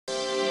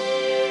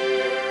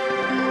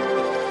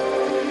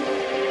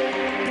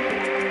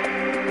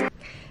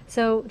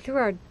So through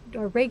our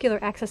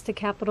regular access to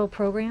capital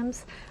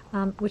programs,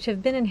 which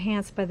have been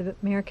enhanced by the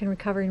American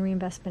Recovery and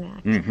Reinvestment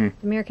Act. The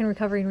American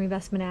Recovery and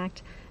Reinvestment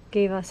Act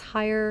gave us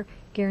higher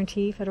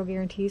federal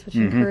guarantees, which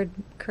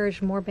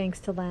encouraged more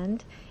banks to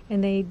lend,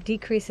 and they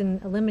decreased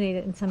and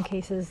eliminated, in some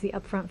cases, the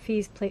upfront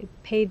fees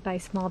paid by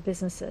small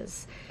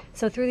businesses.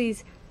 So through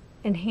these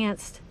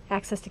enhanced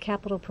access to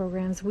capital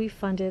programs, we've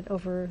funded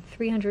over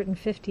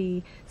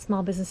 350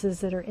 small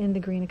businesses that are in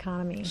the green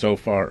economy. So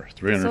far,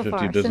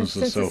 350 businesses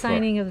since the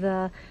signing of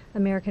the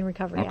American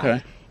Recovery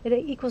Act. It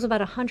equals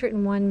about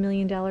 $101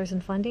 million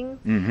in funding.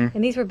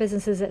 And these were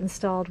businesses that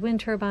installed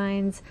wind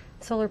turbines,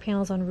 solar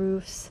panels on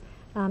roofs,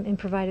 and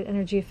provided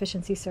energy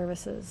efficiency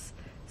services.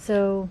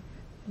 So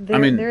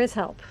there is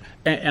help.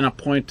 And a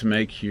point to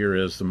make here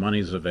is the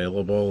money's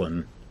available,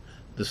 and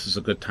this is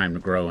a good time to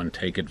grow and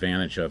take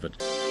advantage of it.